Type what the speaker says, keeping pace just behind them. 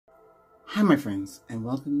Hi, my friends, and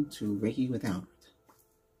welcome to Reiki with Albert.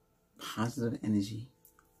 Positive energy,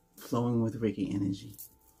 flowing with Reiki energy,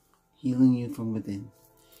 healing you from within,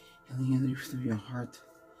 healing you through your heart,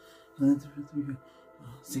 healing through your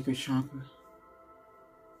sacred chakra,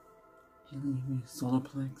 healing you your solar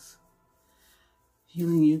plex,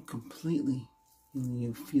 healing you completely, healing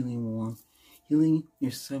you feeling warm, healing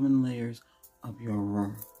your 7 layers of your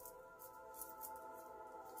aurora,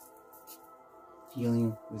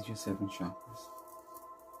 healing with your 7 chakras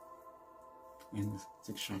and the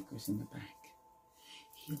 6 chakras in the back,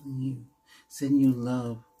 healing you, sending you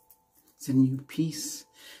love, sending you peace,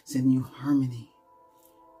 sending you harmony.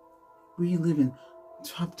 We live in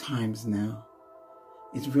tough times now.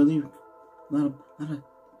 It's really a lot of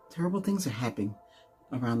terrible things are happening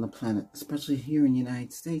around the planet, especially here in the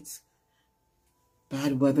United States.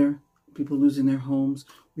 Bad weather, people losing their homes.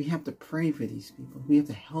 We have to pray for these people. We have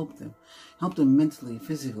to help them mentally,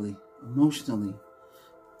 physically, emotionally.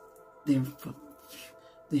 They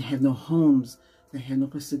have no homes. They have no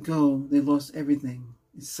place to go. They lost everything.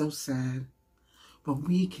 It's so sad. But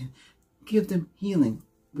we can give them healing.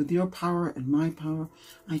 With your power and my power,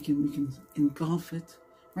 we can engulf it.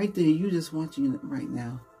 Right there, you're just watching it right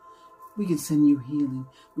now. We can send you healing.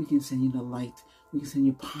 We can send you the light. We can send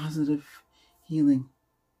you positive healing.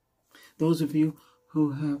 Those of you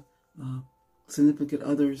who have significant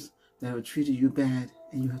others that have treated you bad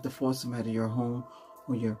and you have to force them out of your home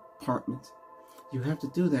or your apartment, you have to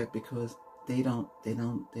do that because they don't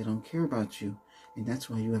care about you, and that's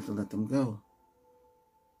why you have to let them go.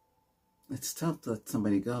 It's tough to let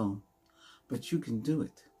somebody go, but you can do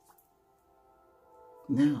it.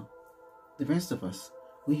 Now, the rest of us,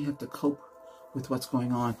 we have to cope with what's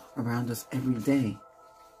going on around us every day.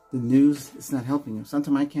 The news is not helping you.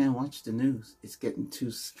 Sometimes I can't watch the news. It's getting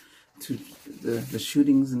to the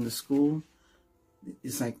shootings in the school.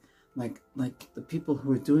 It's like the people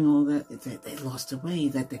who are doing all that, they lost their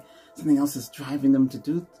way. Something else is driving them to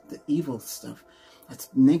do the evil stuff. That's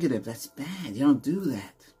negative. That's bad. You don't do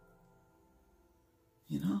that.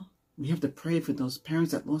 You know, we have to pray for those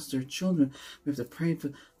parents that lost their children. We have to pray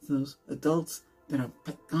for those adults that are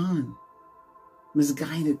gone,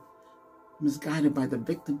 misguided by the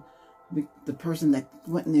victim, the person that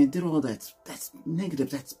went in there and did all that. That's negative.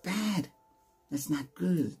 That's bad. That's not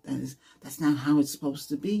good. That's not how it's supposed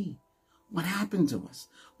to be. What happened to us?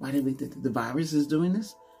 Why did the virus is doing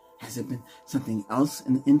this? Has it been something else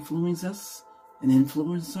and influence us? An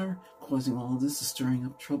influencer causing all this, stirring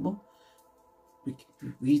up trouble?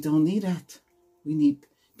 We don't need that. We need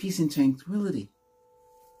peace and tranquility.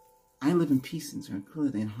 I live in peace and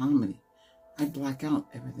tranquility and harmony. I black out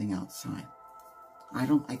everything outside.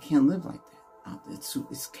 I can't live like that out there.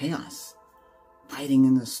 It's chaos. Fighting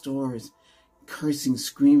in the stores, cursing,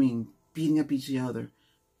 screaming, beating up each other.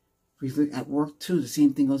 At work too, the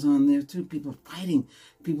same thing goes on there too. People fighting,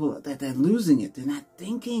 people that they're losing it. They're not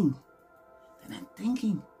thinking. They're not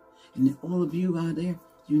thinking. And all of you out there,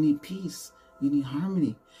 you need peace. You need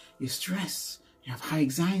harmony. You're stressed. You have high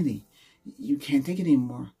anxiety. You can't take it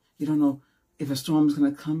anymore. You don't know if a storm is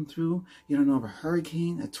going to come through. You don't know if a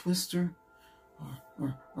hurricane, a twister,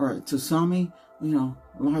 or a tsunami,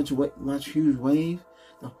 large, huge wave.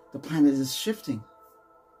 The planet is shifting.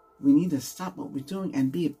 We need to stop what we're doing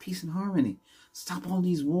and be at peace and harmony. Stop all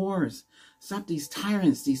these wars. Stop these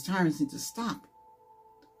tyrants. These tyrants need to stop.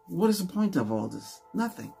 What is the point of all this?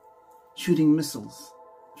 Nothing. Shooting missiles.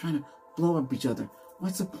 Trying to blow up each other.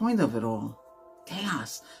 What's the point of it all?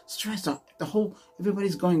 Chaos. Stress.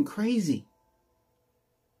 Everybody's going crazy.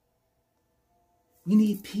 We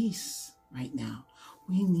need peace right now.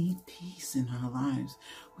 We need peace in our lives.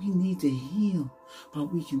 We need to heal,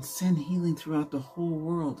 but we can send healing throughout the whole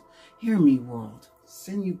world. Hear me, world.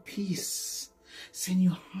 Send you peace. Send you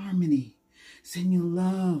harmony. Send you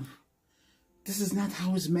love. This is not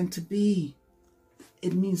how it's meant to be.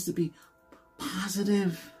 It means to be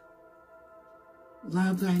positive.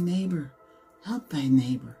 Love thy neighbor. Help thy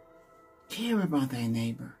neighbor. Care about thy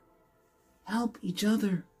neighbor. Help each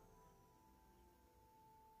other.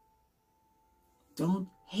 Don't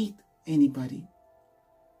hate anybody.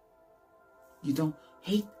 You don't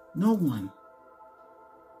hate no one.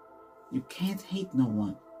 You can't hate no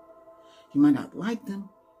one. You might not like them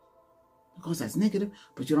because that's negative,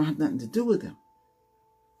 but you don't have nothing to do with them.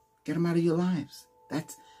 Get them out of your lives.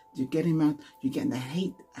 You're getting the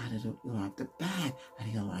hate out of your life, the bad out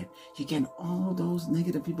of your life. You're getting all those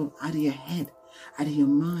negative people out of your head, out of your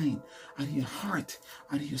mind, out of your heart,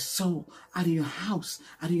 out of your soul, out of your house,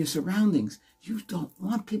 out of your surroundings. You don't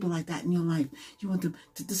want people like that in your life. You want them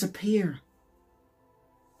to disappear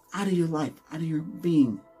out of your life, out of your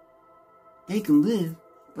being. They can live,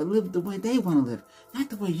 but live the way they want to live, not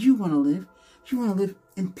the way you want to live. You want to live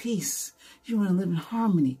in peace. You want to live in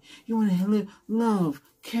harmony. You want to live love,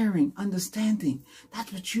 caring, understanding.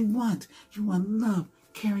 That's what you want. You want love,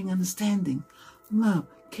 caring, understanding. Love,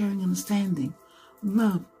 caring, understanding.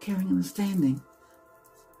 Love, caring, understanding.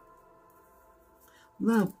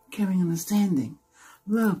 Love, caring, understanding.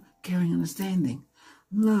 Love, caring, understanding.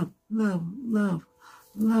 Love, love, love.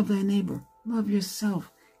 Love thy neighbor. Love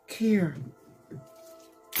yourself. Care.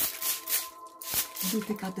 You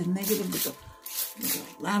take out the negative with the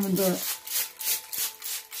lavender.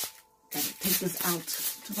 Gotta take this out.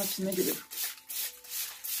 Too much negative.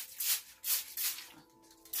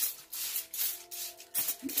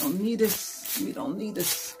 We don't need this. We don't need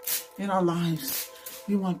this in our lives.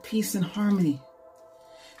 We want peace and harmony.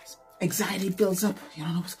 Anxiety builds up. You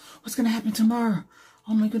don't know what's going to happen tomorrow.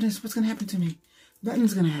 Oh my goodness, what's going to happen to me?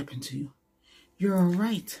 Nothing's going to happen to you. You're all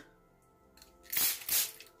right.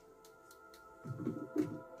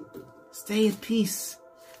 Stay at peace.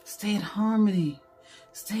 Stay at harmony.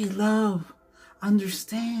 Stay love.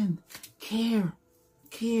 Understand. Care.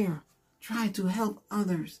 Care. Try to help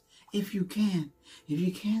others if you can. If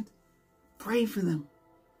you can't, pray for them.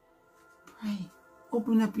 Pray.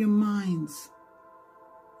 Open up your minds.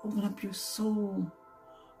 Open up your soul.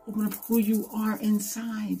 Open up who you are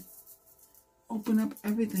inside. Open up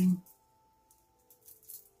everything.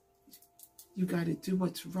 You got to do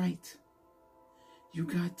what's right. You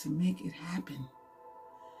got to make it happen.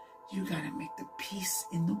 You got to make the peace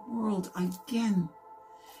in the world again.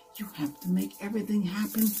 You have to make everything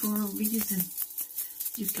happen for a reason.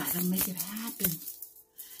 You got to make it happen.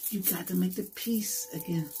 You got to make the peace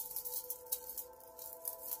again.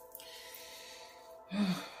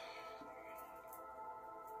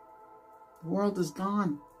 The world is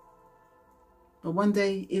gone. But one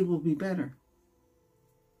day it will be better.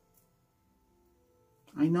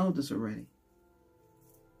 I know this already.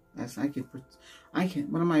 Yes, I can.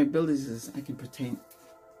 One of my abilities is I can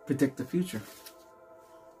predict the future.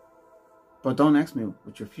 But don't ask me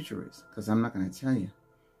what your future is, because I'm not going to tell you.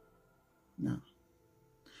 No.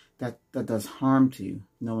 That does harm to you,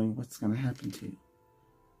 knowing what's going to happen to you.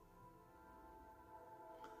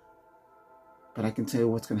 But I can tell you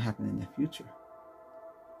what's going to happen in the future.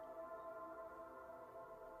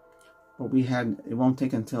 But it won't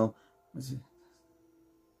take until, was it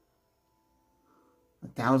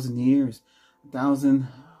 1,000 years? 1,000,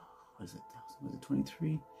 was it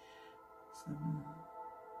 23?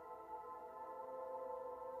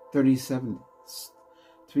 37,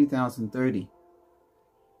 3030.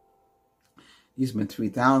 Used to be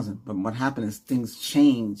 3,000, but what happened is things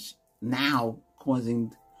change now,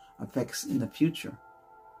 causing effects in the future.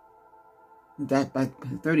 That by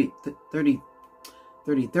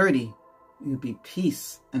 3030, it will be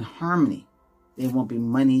peace and harmony. There won't be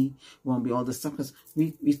money, won't be all this stuff, because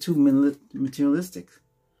we're too materialistic.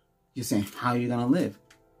 You're saying, how are you going to live?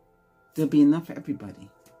 There'll be enough for everybody.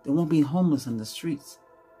 There won't be homeless on the streets.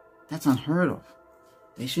 That's unheard of.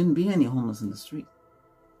 There shouldn't be any homeless in the street.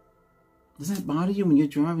 Does that bother you when you're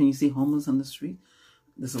driving and you see homeless on the street?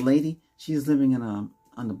 There's a lady, she's living on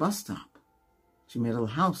the bus stop. She made a little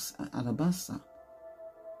house at a bus stop.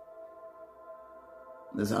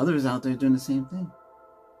 There's others out there doing the same thing.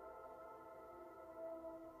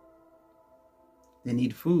 They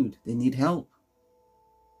need food. They need help.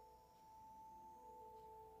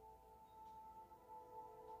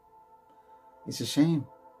 It's a shame.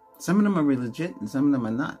 Some of them are legit and some of them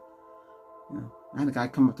are not. You know, I had a guy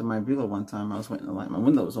come up to my vehicle one time. I was waiting in line. My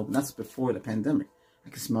window was open. That's before the pandemic. I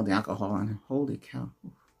could smell the alcohol on him. Holy cow.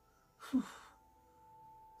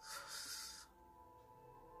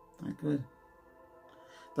 Not good.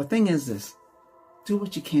 The thing is this. Do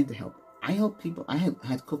what you can to help. I help people. I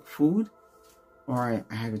had cooked food. Or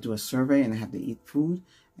I had to do a survey and I have to eat food.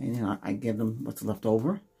 And, you know, I give them what's left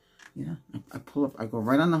over. You know, I pull up. I go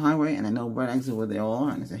right on the highway and I know what exit where they all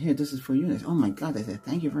are. And I said, here, this is for you. And they said, oh, my God. They said,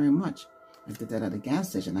 thank you very much. I did that at a gas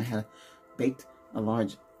station. I had baked a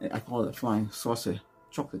large, I call it a flying saucer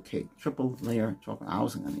chocolate cake. Triple layer chocolate. I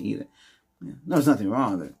wasn't going to eat it. Yeah. There's nothing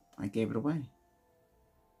wrong with it. I gave it away.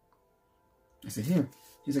 I said,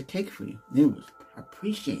 here's a cake for you. And it was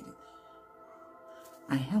appreciated.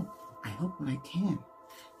 I help. I help when I can.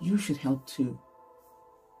 You should help too.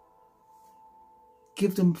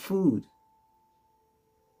 Give them food.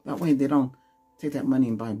 That way they don't take that money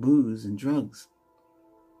and buy booze and drugs.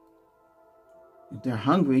 If they're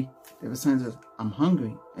hungry, they have a sign that says, I'm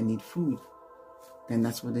hungry, I need food. Then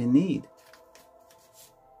that's what they need.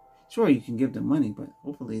 Sure, you can give them money, but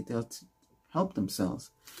hopefully they'll help themselves.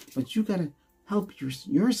 But you got to help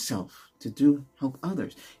yourself to help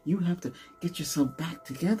others. You have to get yourself back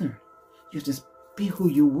together. You have to be who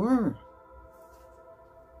you were.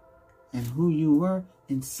 And who you were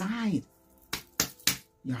inside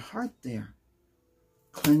your heart there.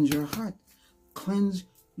 Cleanse your heart. Cleanse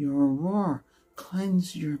your aurora.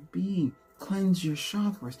 Cleanse your being. Cleanse your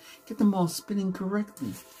chakras. Get them all spinning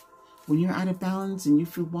correctly. When you're out of balance and you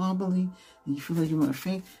feel wobbly and you feel like you want to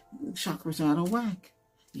faint, the chakras are out of whack.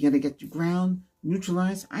 You got to get your ground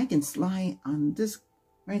neutralized. I can slide on this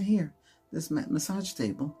right here, this massage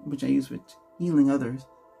table, which I use with healing others,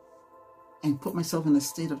 and put myself in a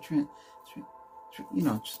state of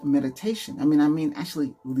just meditation. I mean,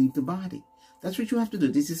 actually leave the body. That's what you have to do.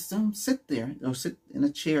 This is don't sit there or sit in a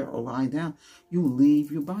chair or lie down. You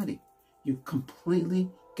leave your body. You completely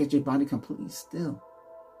get your body completely still.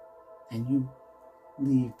 And you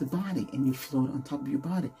leave the body and you float on top of your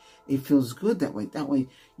body. It feels good that way. That way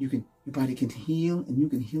your body can heal and you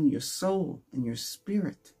can heal your soul and your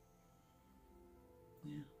spirit.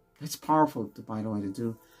 Yeah. That's powerful, by the way, to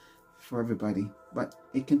do for everybody. But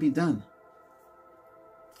it can be done.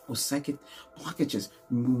 Or psychic blockages,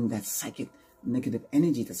 removing that psychic negative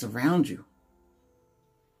energy that's around you.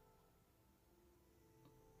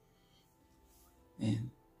 And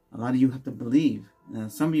a lot of you have to believe. Now,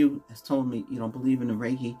 some of you has told me you don't believe in the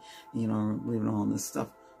Reiki and you don't believe in all this stuff.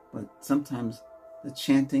 But sometimes the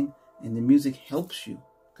chanting and the music helps you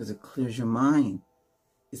because it clears your mind.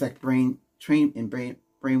 It's like brainwave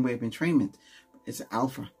entrainment. It's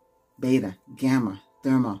alpha, beta, gamma,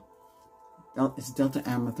 therma. It's delta,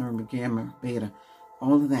 amma, gamma, beta.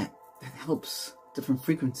 All of that helps different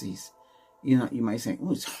frequencies. You know, you might say,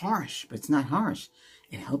 oh, it's harsh, but it's not harsh.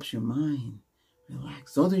 It helps your mind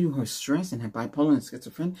relax. Those of you who are stressed and have bipolar and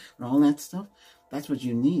schizophrenia and all that stuff, that's what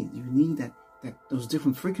you need. You need those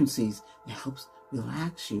different frequencies that helps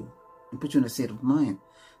relax you and put you in a state of mind,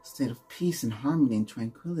 a state of peace and harmony and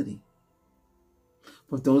tranquility.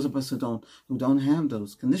 For those of us who don't have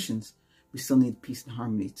those conditions, we still need peace and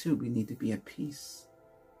harmony too. We need to be at peace.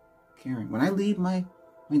 Caring. When I leave my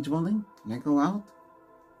dwelling and I go out,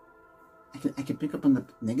 I can pick up on the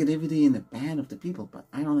negativity and the bad of the people, but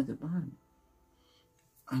I don't let it bother me.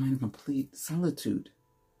 I'm in complete solitude.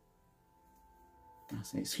 I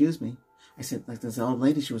say, excuse me. I said, like this old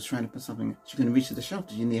lady, she was trying to put something, she couldn't reach to the shelf.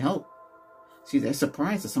 Did you need help? See, they're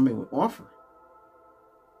surprised that somebody would offer.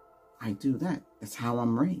 I do that. That's how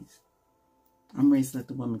I'm raised. I'm raised to let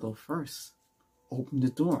the woman go first. Open the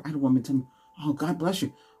door. I had a woman tell me, oh, God bless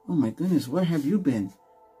you. Oh, my goodness, where have you been?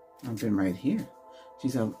 I've been right here. She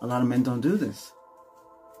said, a lot of men don't do this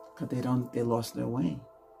because they lost their way.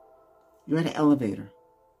 You're at an elevator.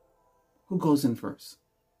 Who goes in first?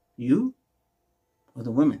 You or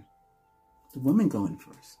the women? The women go in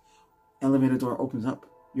first. Elevator door opens up.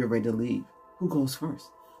 You're ready to leave. Who goes first?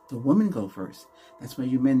 The women go first. That's why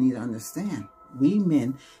you men need to understand. We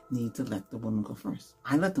men need to let the women go first.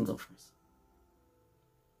 I let them go first.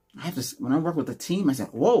 I have to, when I work with a team, I say,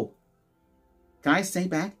 whoa, guys, stay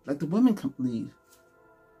back. Let the women come leave.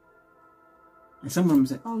 And some women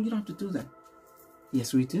say, oh, you don't have to do that.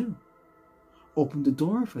 Yes, we do. Open the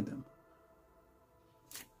door for them.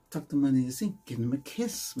 Tuck them under the seat. Give them a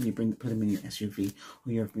kiss when you put them in your SUV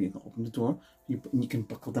or your vehicle. Open the door. You can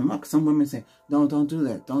buckle them up. Some women say, no, don't do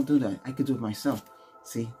that. Don't do that. I could do it myself.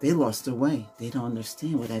 See, they lost their way. They don't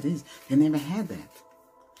understand what that is. They never had that.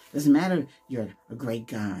 Doesn't matter if you're a great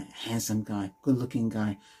guy, a handsome guy, good-looking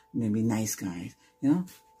guy, maybe nice guys. You know,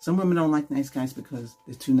 some women don't like nice guys because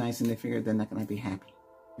they're too nice and they figure they're not going to be happy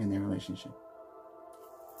in their relationship.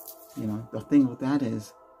 You know, the thing with that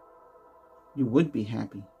is you would be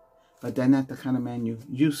happy, but they're not the kind of man you're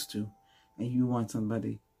used to, and you want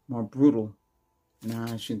somebody more brutal.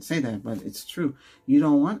 Now, I shouldn't say that, but it's true. You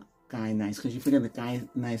don't want guy nice because you figure the guy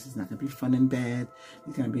nice is not going to be fun in bed.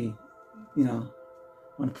 He's going to be, you know,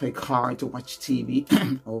 want to play cards or watch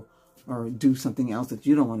TV or do something else that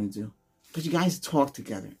you don't want to do. But you guys talk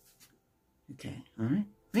together. Okay, all right?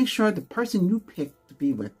 Make sure the person you pick to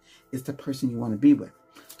be with is the person you want to be with.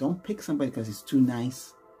 Don't pick somebody because he's too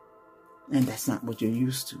nice. And that's not what you're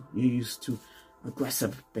used to. You're used to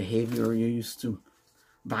aggressive behavior. Or you're used to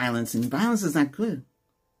violence. And violence is not good.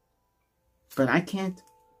 But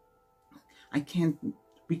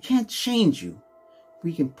we can't change you.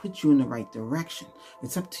 We can put you in the right direction.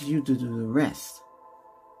 It's up to you to do the rest.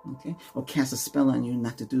 Okay? Or cast a spell on you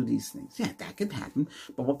not to do these things. Yeah, that could happen.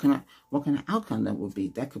 But what kind of outcome that would be?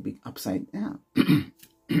 That could be upside down.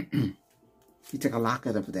 You take a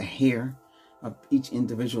locket of the hair of each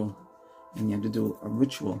individual and you have to do a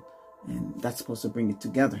ritual, and that's supposed to bring it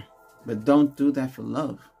together. But don't do that for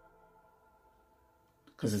love.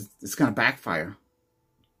 because it's going to backfire.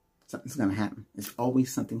 Something's going to happen. It's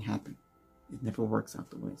always something happen. It never works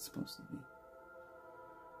out the way it's supposed to be.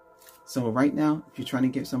 So right now, if you're trying to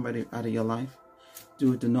get somebody out of your life,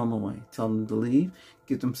 do it the normal way. Tell them to leave.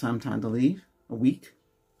 Give them some time to leave. A week.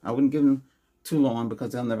 I wouldn't give them too long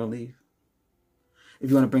because they'll never leave. If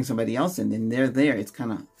you want to bring somebody else in, then they're there. It's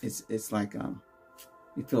kind of, it's like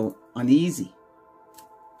you feel uneasy.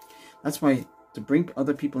 That's why to bring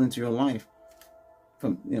other people into your life,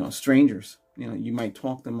 from, strangers, you might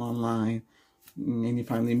talk them online, and you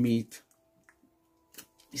finally meet.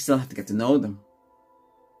 You still have to get to know them.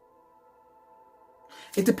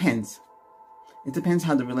 It depends. It depends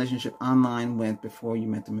how the relationship online went before you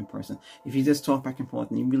met them in person. If you just talk back and forth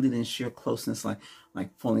and you really didn't share closeness, like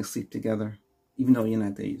falling asleep together, even though you're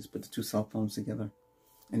not there, you just put the two cell phones together,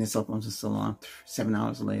 and the cell phones are still on 7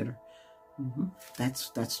 hours later.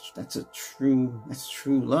 That's true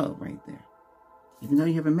love right there. Even though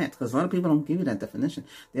you haven't met, because a lot of people don't give you that definition.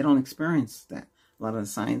 They don't experience that. A lot of the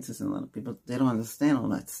scientists and a lot of people, they don't understand all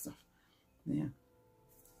that stuff. Yeah.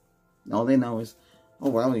 All they know is,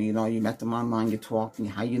 oh, well, you met them online, you talked, and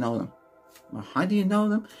how you know them? Well, how do you know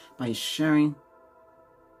them? By sharing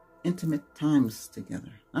intimate times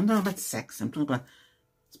together. I'm talking about sex. I'm talking about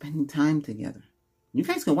spending time together. You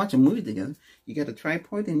guys can watch a movie together. You get a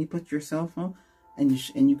tripod and you put your cell phone, and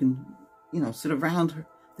you can, sit around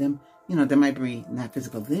them. There might be not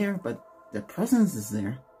physical there, but their presence is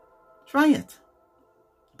there. Try it.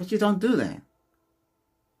 But you don't do that.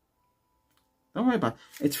 Don't worry about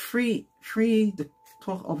it. It's free to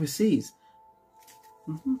talk overseas.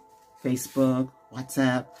 Facebook,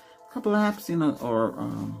 WhatsApp, a couple apps, or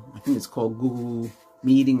I think it's called Google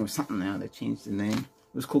Meeting or something now. They changed the name.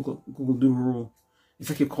 It was Google Duo. It's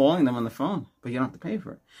like you're calling them on the phone, but you don't have to pay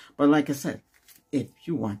for it. But like I said, if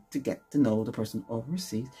you want to get to know the person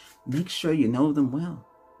overseas, make sure you know them well.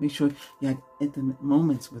 Make sure you have intimate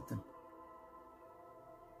moments with them.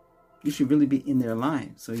 You should really be in their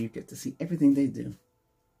lives so you get to see everything they do.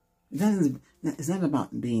 It's not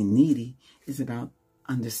about being needy. It's about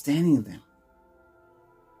understanding them.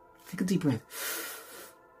 Take a deep breath.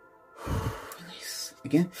 Release.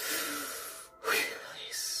 Again.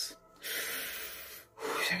 Release.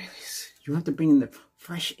 Release. You have to bring in the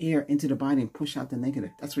fresh air into the body and push out the negative.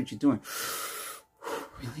 That's what you're doing.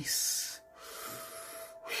 Release.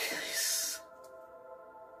 Release.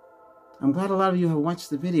 I'm glad a lot of you have watched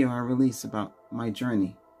the video I released about my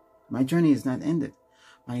journey. My journey is not ended.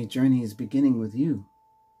 My journey is beginning with you.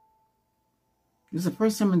 This is the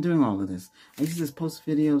first time I'm doing all of this. I used to just post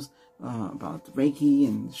videos about Reiki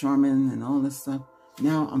and shaman and all this stuff.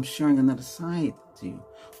 Now I'm sharing another side to you.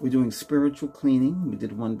 We're doing spiritual cleaning. We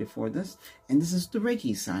did one before this. And this is the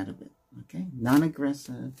Reiki side of it. Okay?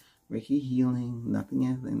 Non-aggressive, Reiki healing, nothing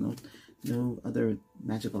else. No other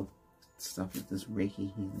magical stuff with this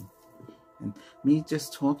Reiki healing. And me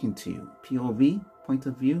just talking to you. POV, point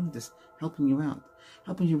of view, just helping you out.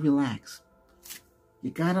 Helping you relax.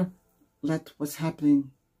 You gotta let what's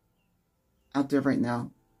happening out there right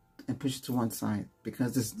now and push it to one side.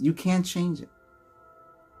 Because you can't change it.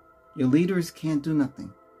 Your leaders can't do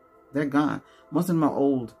nothing. They're gone. Most of them are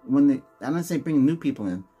old. I don't say bring new people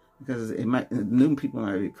in, because new people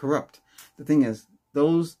might be corrupt. The thing is,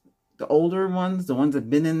 the older ones, the ones that have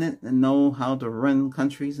been in it and know how to run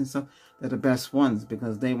countries and stuff, they're the best ones,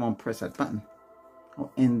 because they won't press that button or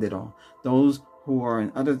end it all. Those who are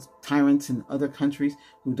in other tyrants in other countries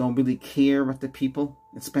who don't really care about the people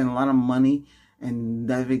and spend a lot of money and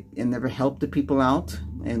never help the people out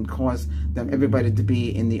and cause everybody to be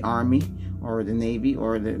in the army or the navy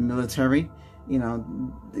or the military,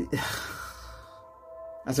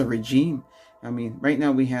 as a regime. I mean, right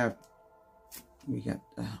now we got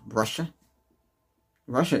Russia.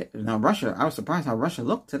 Russia, I was surprised how Russia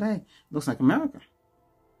looked today. It looks like America.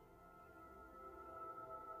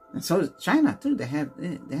 And so does China too. They had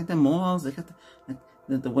the malls. They got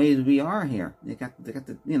the way we are here. They got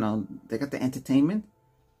the entertainment.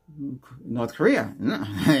 North Korea, no,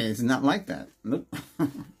 it's not like that. Nope.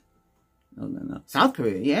 No. South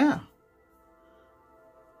Korea, yeah.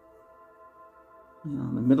 The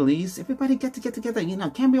Middle East. Everybody get together.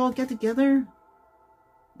 Can't we all get together?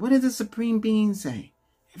 What did the Supreme Being say?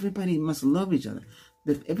 Everybody must love each other.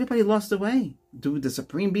 If everybody lost the way, do the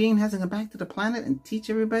Supreme Being has to go back to the planet and teach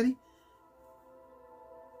everybody?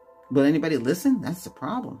 Will anybody listen? That's the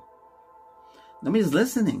problem. Nobody's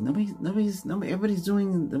listening. Everybody's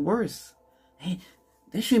doing the worst. Hey,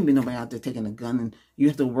 there shouldn't be nobody out there taking a gun, and you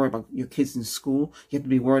have to worry about your kids in school. You have to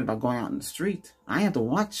be worried about going out in the street. I have to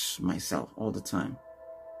watch myself all the time.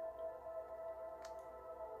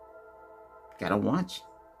 Gotta watch.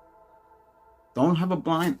 Don't have a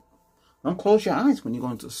blind. Don't close your eyes when you go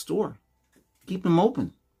into a store. Keep them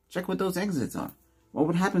open. Check what those exits are. What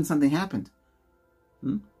would happen if something happened?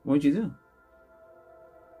 What would you do?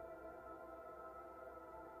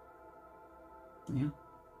 Yeah.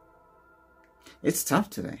 It's tough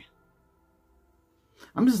today.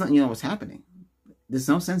 I'm just letting you know what's happening. There's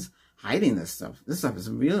no sense hiding this stuff. This stuff is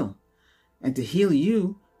real. And to heal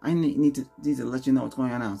you, I need to let you know what's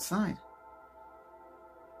going on outside.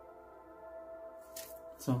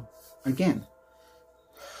 So, again,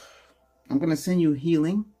 I'm going to send you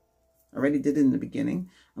healing. I already did it in the beginning.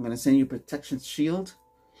 I'm going to send you protection shield.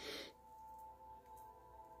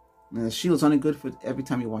 And the shield's only good for every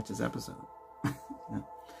time you watch this episode.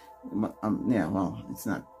 Yeah, well, it's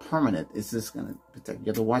not permanent. It's just going to protect. You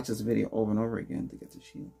have to watch this video over and over again to get the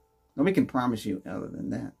shield. Nobody can promise you other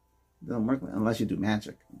than that. It doesn't work unless you do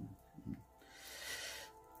magic.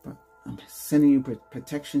 But I'm sending you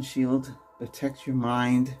protection shield. Protect your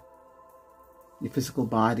mind, your physical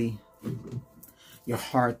body, your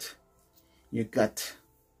heart, your gut,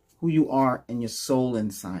 who you are, and your soul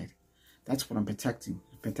inside. That's what I'm protecting.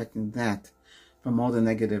 I'm protecting that from all the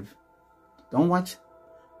negative. Don't watch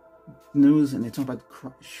news and they talk about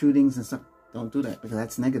shootings and stuff. Don't do that, because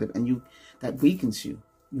that's negative, and that weakens you.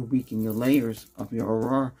 You weaken your layers of your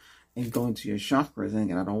aurora and go into your chakras and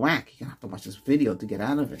get out of whack. You have to watch this video to get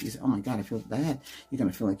out of it. You say, oh my God, I feel bad. You're going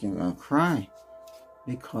to feel like you're going to cry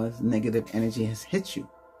because negative energy has hit you.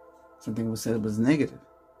 Something was said was negative.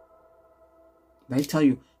 They tell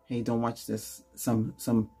you, hey, don't watch this. Some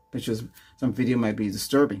pictures, some video might be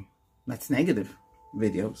disturbing. That's negative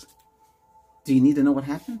videos. Do you need to know what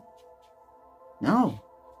happened? No.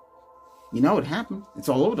 You know what happened. It's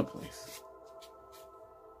all over the place.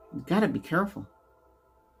 You got to be careful.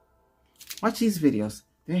 Watch these videos.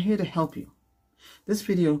 They're here to help you. This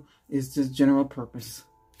video is just general purpose,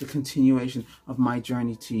 the continuation of my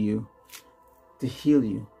journey to you, to heal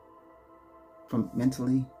you from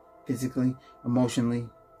mentally, physically, emotionally,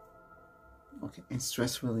 okay, and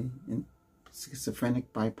stress-really, and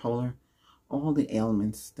schizophrenic, bipolar, all the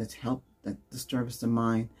ailments that disturbs the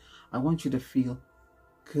mind. I want you to feel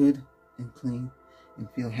good and clean and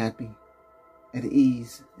feel happy, at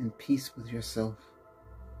ease and peace with yourself.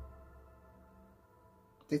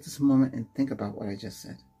 Take this moment and think about what I just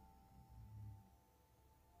said.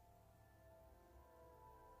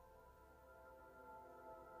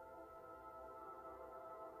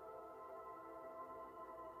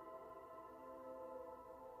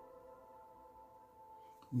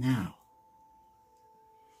 Now,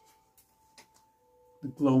 the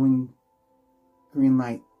glowing green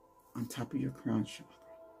light on top of your crown chakra.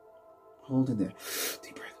 Hold it there.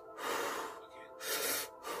 Deep breath.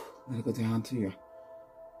 Let it go down to your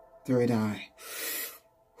third eye.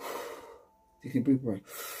 Take a deep breath.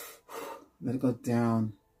 Let it go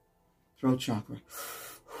down. Throat chakra.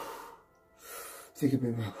 Take a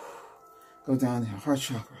deep breath. Go down to your heart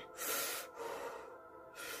chakra.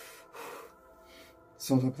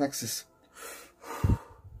 Solar plexus.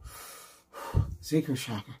 Sacral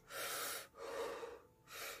chakra.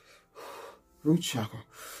 Root chakra.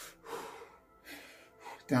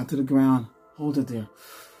 Down to the ground. Hold it there.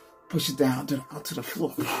 Push it down out to the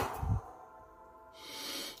floor.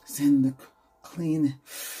 Send the clean,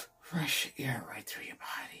 fresh air right through your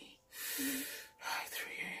body. Right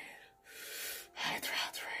through your head.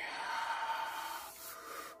 Right through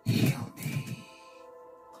your heal me.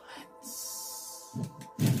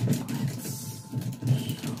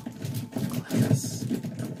 Cleanse.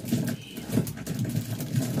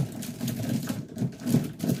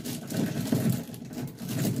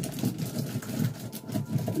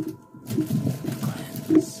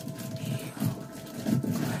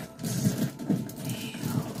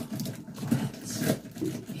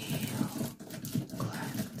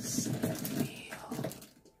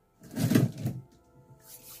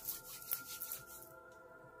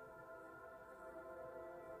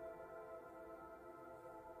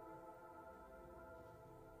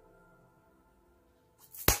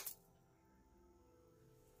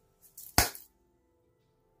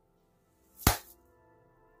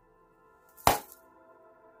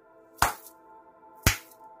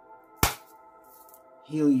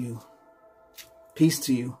 Heal you. Peace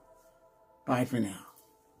to you. Bye for now.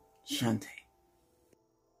 Shante.